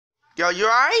Yo, you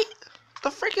alright? The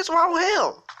freak is wrong with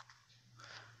him?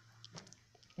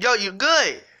 Yo, you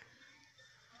good?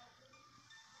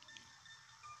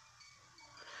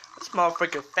 This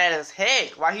motherfucker fat as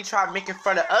heck. Why he try making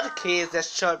fun of other kids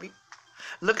that's chubby?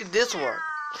 Look at this one.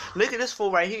 Look at this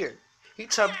fool right here. He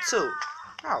chubby too.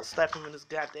 I'll slap him in his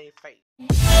goddamn face.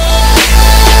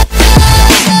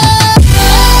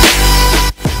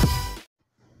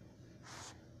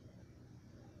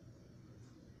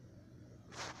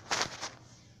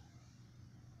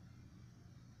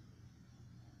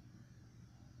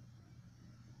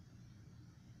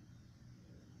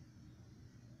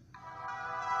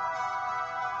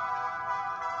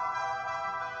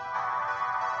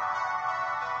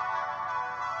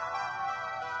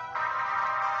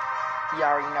 You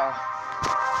already know.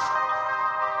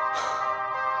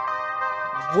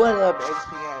 What up,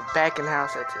 XPN? Back in the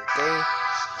house at today.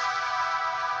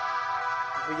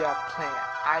 We are playing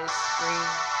Ice Cream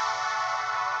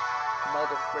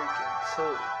Motherfreaking 2.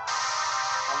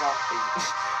 I'm off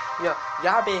beat. Yo,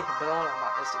 y'all been blowing up my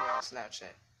Instagram and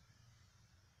Snapchat.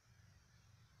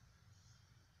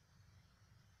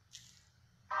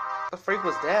 The freak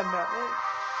was that, man?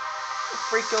 The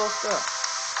freak your stuff.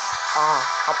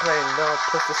 I'm playing no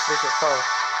PlayStation 4.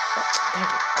 Dang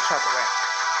it, I tried to rap.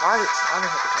 Why did it have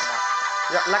to come out?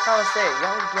 Yeah, like I was saying,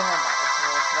 y'all get on my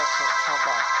Instagram, Snapchat, talking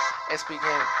about SP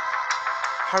game.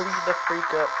 Hurry the freak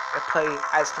up and play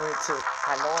Ice Cream 2.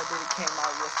 I know it didn't came out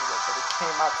yesterday, but it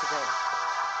came out today.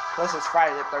 Plus it's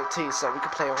Friday the 13th, so we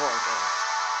can play horror games.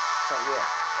 So yeah,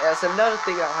 that's another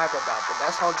thing I'm hype about, but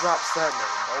that's gonna drop Sunday.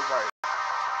 Don't worry.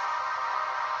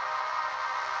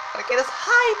 Gotta get us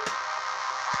hype.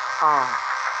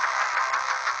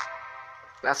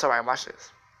 That's alright, watch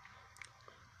this.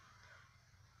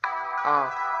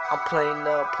 I'm playing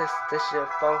the PlayStation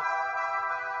 4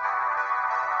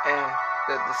 and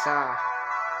the design.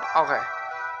 Okay.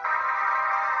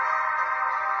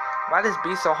 Why this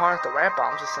beat so hard to rap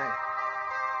on? I'm just saying.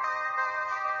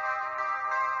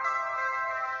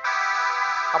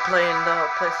 I'm playing the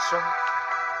PlayStation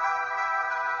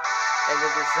and the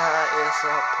design is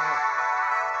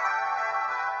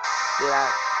yeah.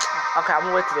 Okay, I'm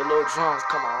gonna wait till the little drums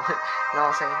come on. You know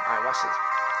what I'm saying? Alright, watch this.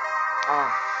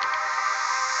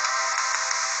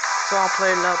 So I'm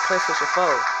playing the PlayStation 4.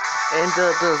 And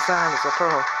the design is a pro.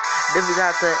 Then we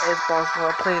got the Xbox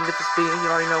One playing different speed. You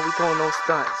already know we going no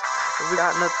stunts. If we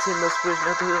got nothing, no switch,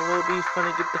 nothing. It will be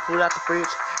funny. Get the food out the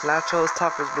fridge. Nachos,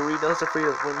 tacos, burritos, and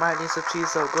Fritos. We might need some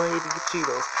cheese, so go ahead and get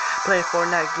Cheetos. Playing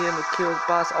Fortnite, getting the kills,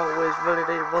 boss always running.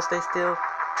 They won't stay still.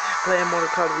 Playing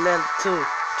Mortal Kombat Level 2.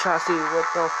 Try to see what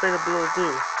those Fender Blues do.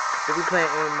 If we playing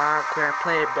in Minecraft,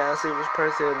 playing battle, see which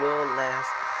person will last.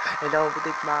 And don't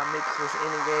think my mixes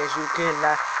any games you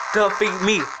cannot defeat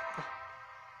me.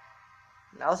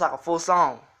 That was like a full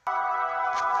song.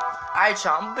 Alright,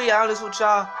 y'all, I'm gonna be honest with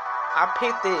y'all. I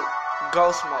picked it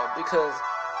Ghost Mode because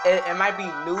it might be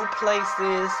new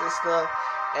places and stuff.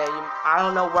 And I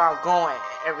don't know where I'm going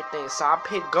and everything. So I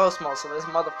picked Ghost Mode so this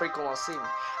motherfreaker won't see me.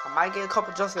 I might get a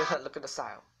couple jumps and look at the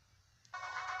side.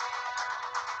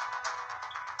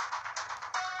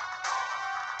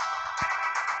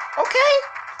 Okay.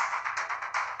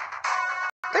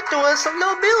 They're doing some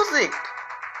little music.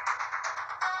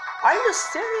 Are you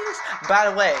serious? By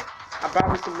the way, I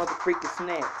brought me some motherfreaking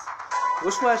snacks.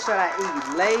 Which one should I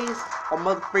eat? Lay's or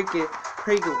motherfreaking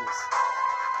Pringles?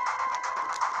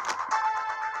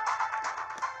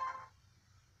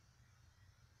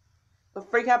 The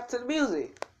freak happened to the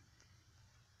music?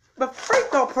 But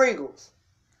freak no Pringles.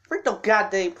 Freak no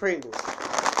goddamn Pringles.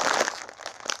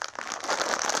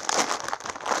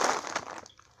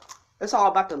 It's all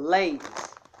about the Lay's.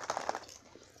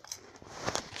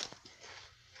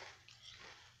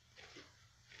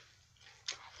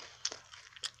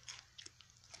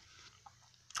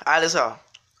 Alright, let's go.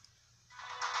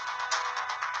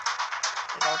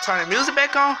 You gonna turn the music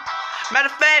back on? Matter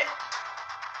of fact,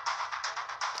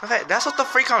 okay, that's what the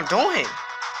freak I'm doing.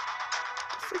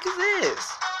 What the freak is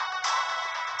this?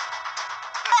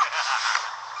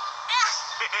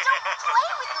 Don't play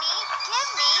with me. Give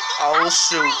me the Oh ice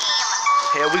shoot. cream.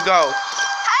 Here we go.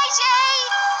 Hi, Jay.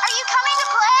 Are you coming to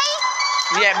play?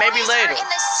 Yeah, maybe Boys later. are in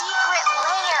the secret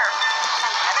lair. My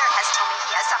brother has told me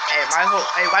he has something Hey, to might as tell well.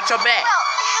 you. Hey, watch your back. Well,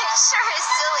 it sure is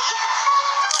silly.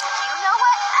 You know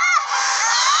what?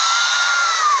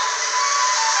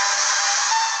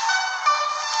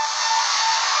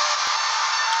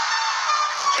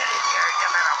 Get in here, you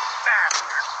little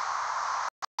bastard.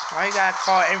 Why you gotta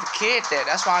call every kid that?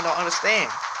 That's why I don't understand.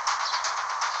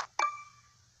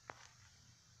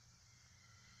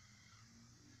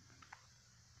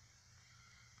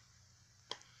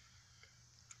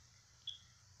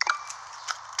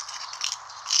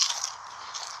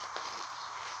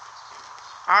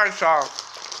 Alright, y'all.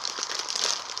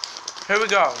 Here we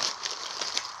go.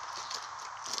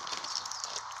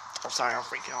 I'm sorry, I'm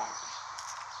freaking out.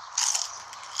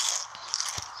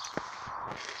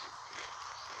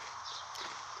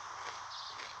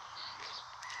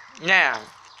 Now,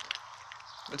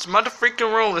 this motherfucking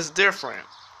room is different.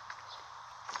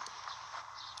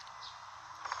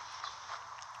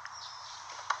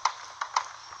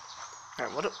 Hey,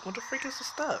 what the freak is this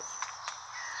stuff?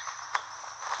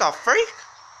 What the freak?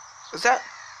 Is that?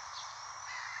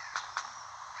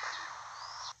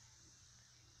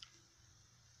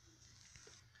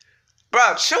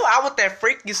 Bro, chill out with that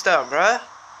freaky stuff, bro.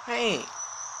 Hey.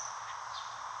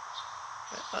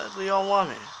 That ugly old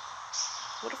woman.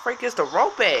 What the freak is the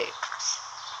rope at?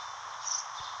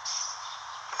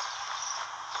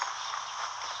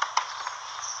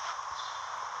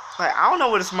 Like, I don't know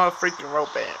where this motherfucking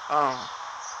rope at.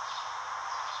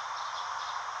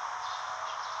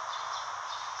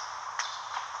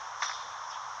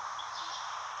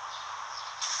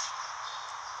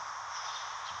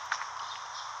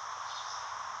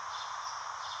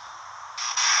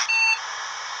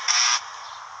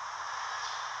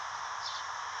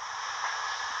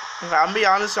 I'll be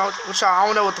honest with y'all, I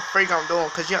don't know what the freak I'm doing,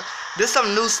 cause this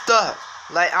some new stuff.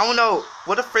 Like, I don't know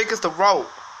what the freak is the rope.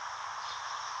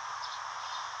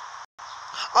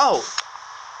 Oh,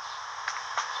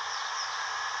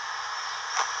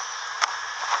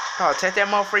 take that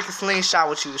motherfucking slingshot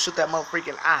with you to shoot that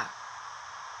motherfucking eye.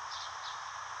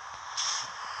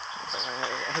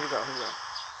 Here we go.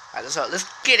 Alright, let's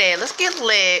get it. Let's get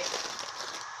lit.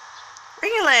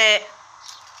 Bring it lit.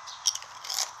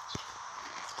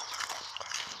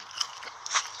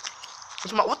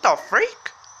 What the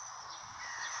freak?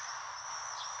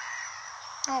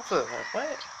 I don't feel like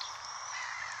what?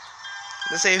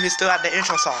 Let's see if he still got the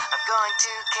intro song. I'm going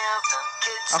to kill some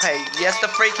kids. Okay, yes, the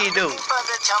freaky do. For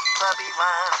the jump clubby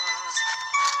ones.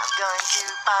 I'm going to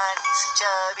find me some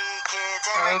chubby kids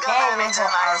and we're gonna make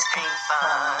some ice cream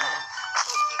fun.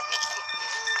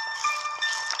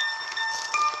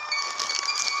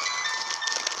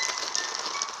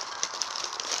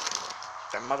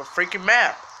 That mother freaking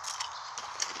map.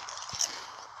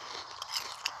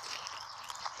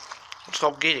 Let's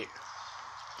go get it.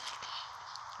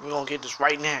 We're gonna get this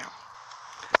right now.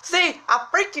 See, I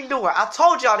freaking do it. I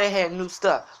told y'all they had new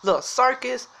stuff. Look,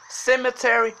 circus,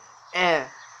 cemetery, and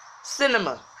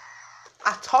cinema.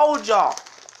 I told y'all.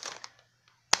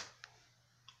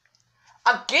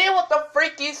 Again with the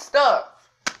freaky stuff.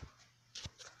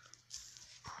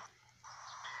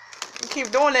 You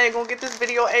keep doing that, you're gonna get this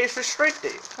video age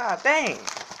restricted. God dang.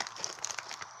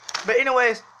 But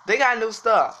anyways, they got new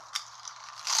stuff.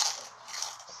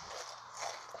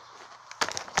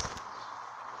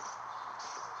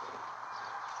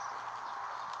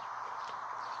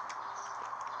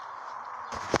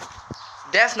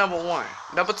 That's number one.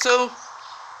 Number two,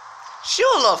 she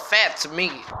a little fat to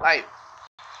me. Like,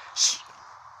 she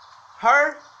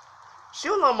a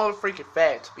little motherfucking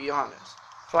fat, to be honest.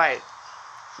 Like,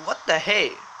 what the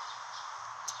heck?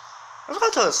 Let's go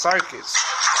to the circus.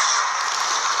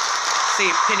 See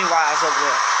Pennywise over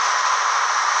there.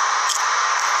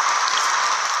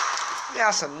 We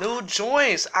got some new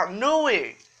joints. I knew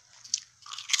it.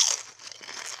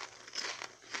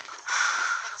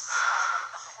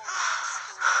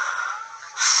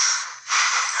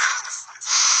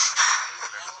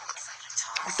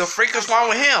 What the freak is wrong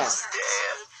with him? Why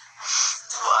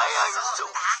are you so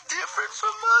different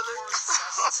from others?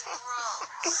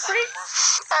 The freak?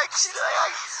 Actually,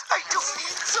 I don't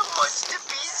need so much to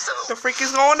be so. The freak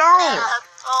is going on?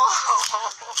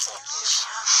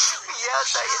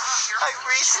 Yes, I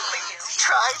recently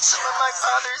tried some of my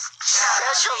father's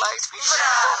specialized but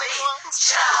only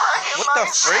once. What the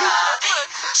freak? I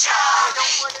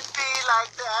don't want to be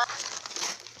like that.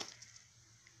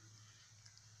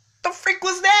 The freak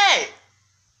was that?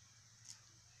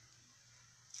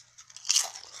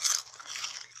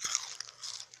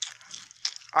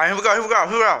 Alright, here we go. I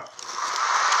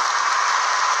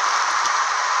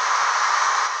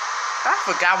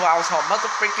forgot what I was gonna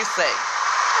motherfucking say.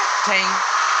 Dang.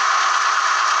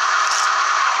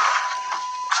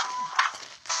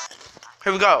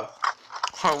 Here we go.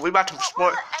 We about to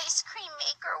sport. What will ice cream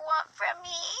maker want from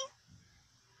me?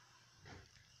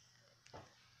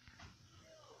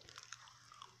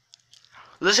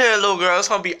 Listen here, little girl. It's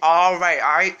gonna be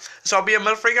alright? It's gonna be a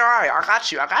motherfucking alright. I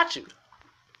got you.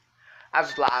 I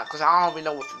just lied, because I don't even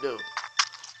know what to do.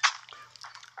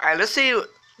 Alright, let's see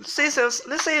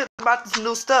about this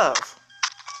new stuff.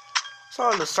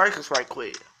 Saw the circus right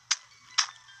quick.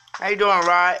 How you doing,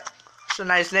 Rod? It's a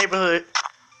nice neighborhood.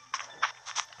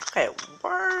 Okay,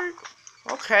 word.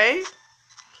 Okay.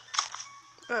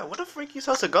 What the freak you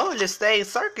supposed to go in this stage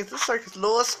circus? This circus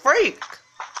Lewis freak.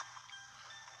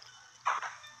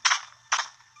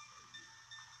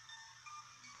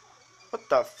 What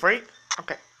the freak?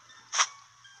 Okay.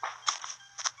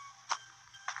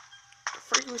 The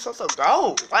freak we supposed to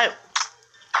go? Like,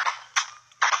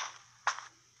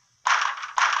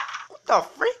 what the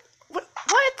freak?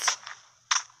 What?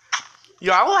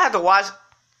 Yo, I will have to watch.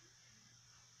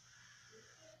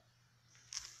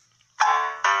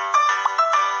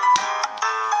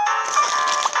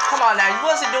 Come on now, you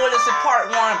wasn't doing this in part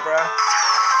 1, bruh.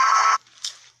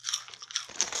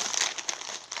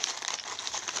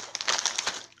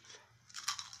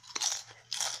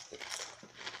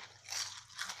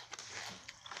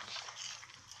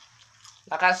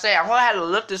 Like I said, I'm gonna have to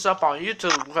look this up on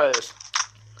YouTube because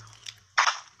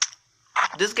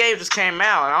this game just came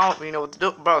out and I don't even know what to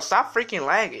do. Bro, stop freaking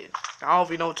lagging. I don't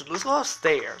even know what to do. Let's go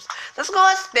upstairs. Let's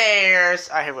go upstairs.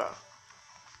 Alright, here we go.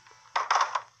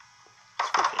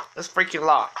 It's freaking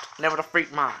locked. Never the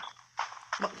freak mine.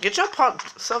 Get your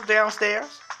stuff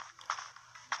downstairs.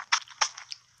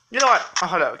 You know what? Oh,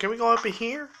 hold up. Can we go up in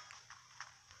here?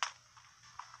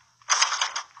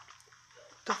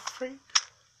 The freak?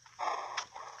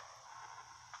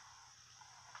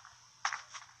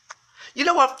 You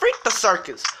know what? Freak the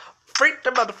circus. Freak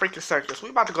the motherfucking circus. We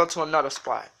about to go to another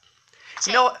spot.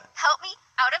 You know what? Help me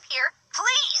out of here,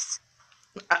 please.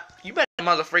 You better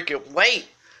motherfucking wait.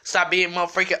 Stop being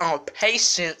motherfucking on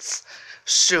patience.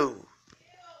 Shoot.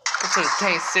 Go to the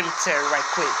dang cemetery right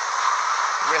quick.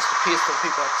 Rest in peace to the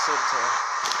people at the cemetery.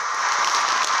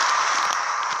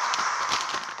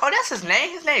 Oh, that's his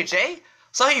name? His name Jay?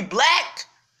 So he black?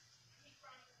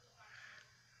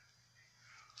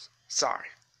 Sorry.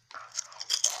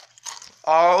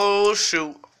 Oh,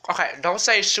 shoot. Okay, don't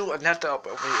say shoot or nothing up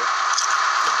over here.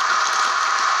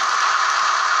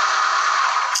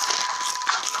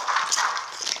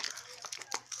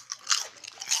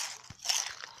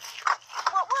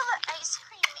 What will the ice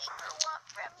cream maker want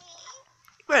from me?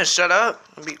 You better shut up.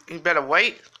 You better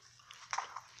wait.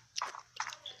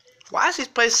 Why is this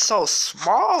place so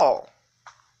small?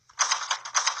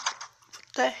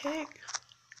 What the heck?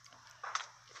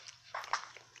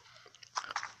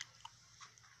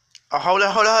 Oh, hold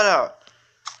up.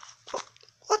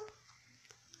 What?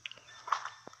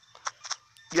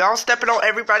 Y'all stepping on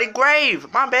everybody's grave.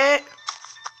 My bad.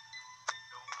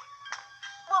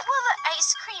 What will the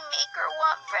ice cream maker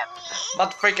want from me?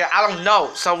 Motherfucker, I don't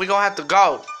know. So we gonna have to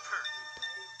go.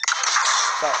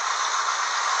 So.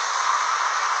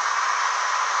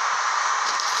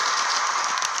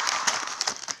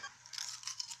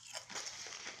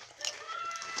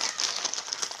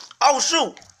 Oh,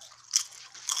 shoot.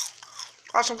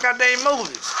 Watch some goddamn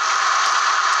movies.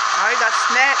 I got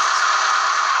snacks.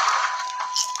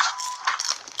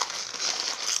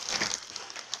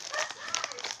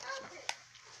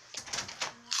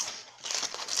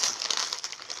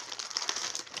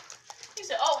 He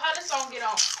said, oh, how this song get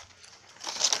on?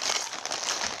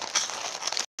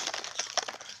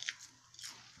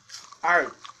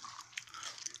 Alright.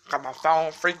 Got my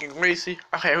phone freaking greasy.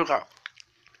 Okay, here we go.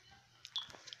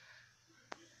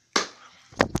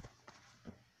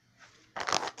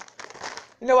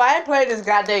 You know, I ain't playing this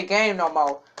goddamn game no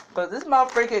more. Cause this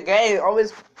motherfucking game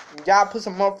always, y'all put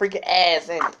some motherfucking ass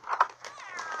in it.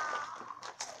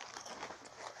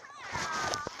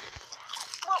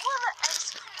 What will the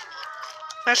ice cream maker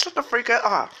want? Man, shut the freak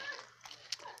up.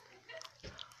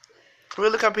 Can we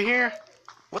look up in here?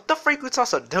 What the freak we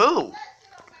supposed to do?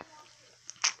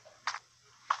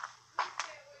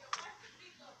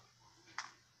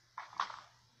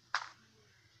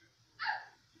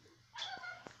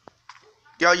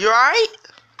 Yo, you alright?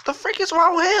 The freak is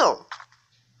wrong with him?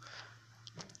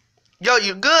 Yo,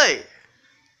 you good?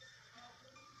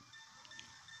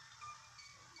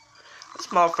 This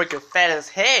motherfucker fat as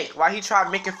heck. Why he try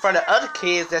making fun of other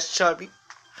kids that's chubby?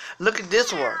 Look at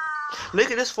this one.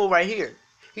 Look at this fool right here.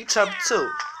 He chubby too.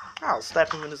 I'll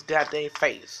slap him in his goddamn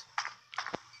face.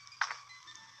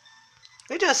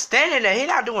 He just standing there. He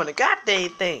not doing the goddamn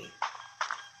thing.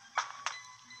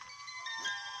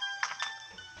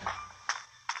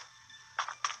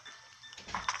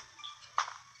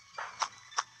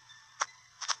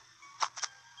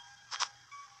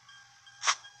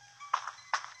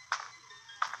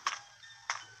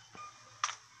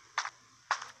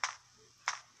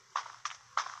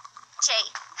 Jay,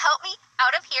 help me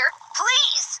out of here,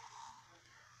 please.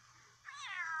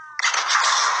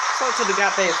 So to the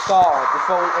goddamn star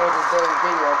before we end this daily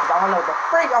video, because I don't know what the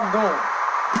freak I'm doing.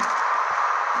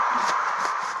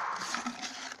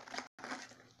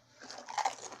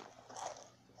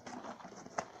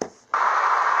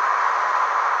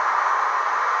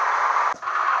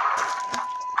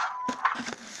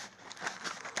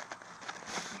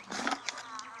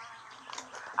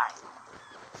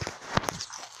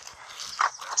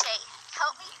 Jay,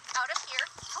 help me out of here,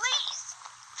 please.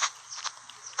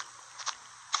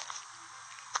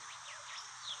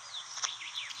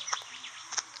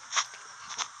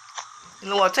 You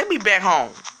know what? Take me back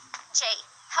home. Jay,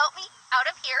 help me out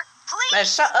of here, please. Man,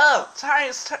 shut up.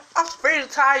 I'm pretty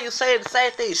tired of you saying the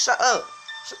same thing. Shut up.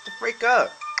 Shut the freak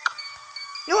up.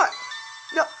 You know what?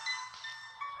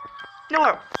 You know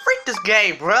what? Freak this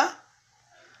game, bruh.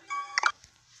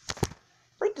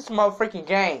 Freak this motherfucking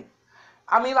game.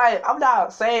 I mean, like, I'm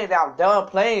not saying that I'm done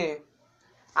playing.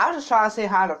 I'm just trying to see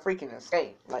how to freaking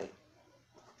escape. Like,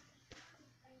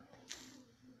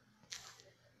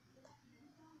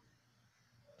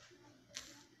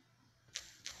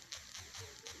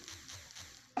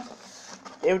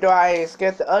 even though I ain't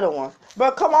scared the other one.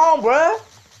 But come on, bruh.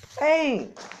 Hey.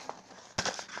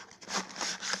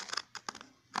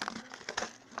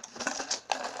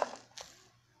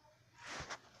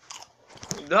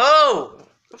 No.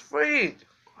 It's free.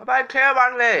 Nobody care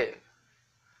about that.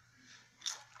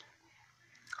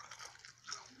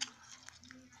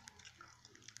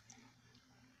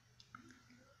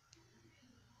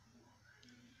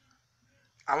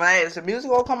 I mean, is the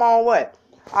music gonna come on or what?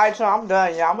 Alright, y'all, I'm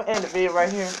done, y'all. I'm gonna end the video right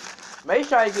here. Make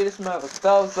sure you give this mother a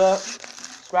thumbs up,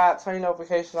 subscribe, turn your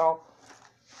notifications on.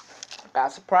 Got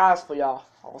a surprise for y'all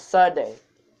on Sunday.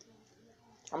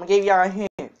 I'm gonna give y'all a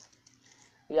hint.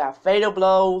 We got Fatal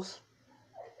Blows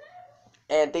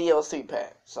and DLC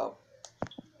pack. So,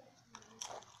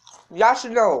 y'all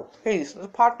should know. Peace. Let's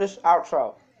pop this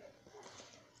outro.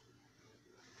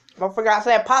 Don't forget I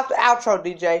said pop the outro,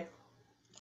 DJ.